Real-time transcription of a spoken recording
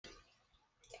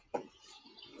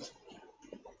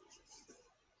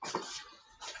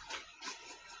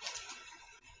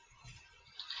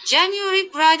January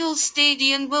Bridal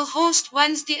Stadium will host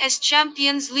Wednesday's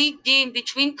Champions League game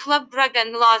between Club Brugge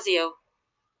and Lazio.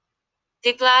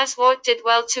 The Glasgow did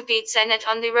well to beat Zenit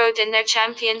on the road in their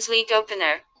Champions League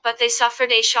opener, but they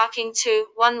suffered a shocking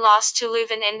 2-1 loss to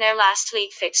Leuven in their last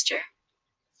league fixture.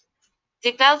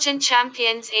 The Belgian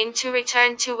champions aim to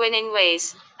return to winning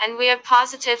ways, and we are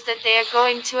positive that they are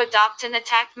going to adopt an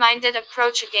attack-minded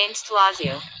approach against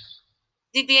Lazio.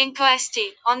 The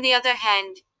Biancoesti, on the other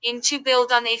hand, aim to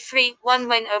build on a 3-1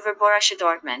 win over Borussia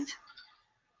Dortmund.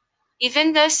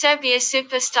 Even though Serbia's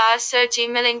superstar Sergej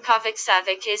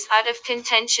Milinkovic-Savic is out of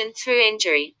contention through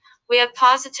injury, we are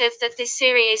positive that the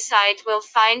Serie A side will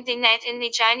find the net in the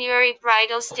January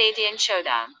Bridal Stadium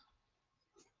showdown.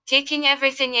 Taking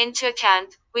everything into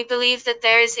account, we believe that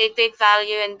there is a big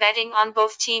value in betting on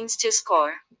both teams to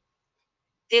score.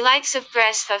 The likes of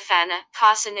Bres Fofana,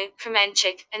 Kosanu,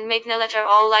 Kremenchik, and Mignolet are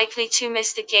all likely to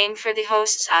miss the game for the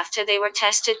hosts after they were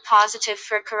tested positive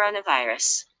for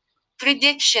coronavirus.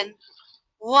 Prediction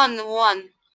 1-1.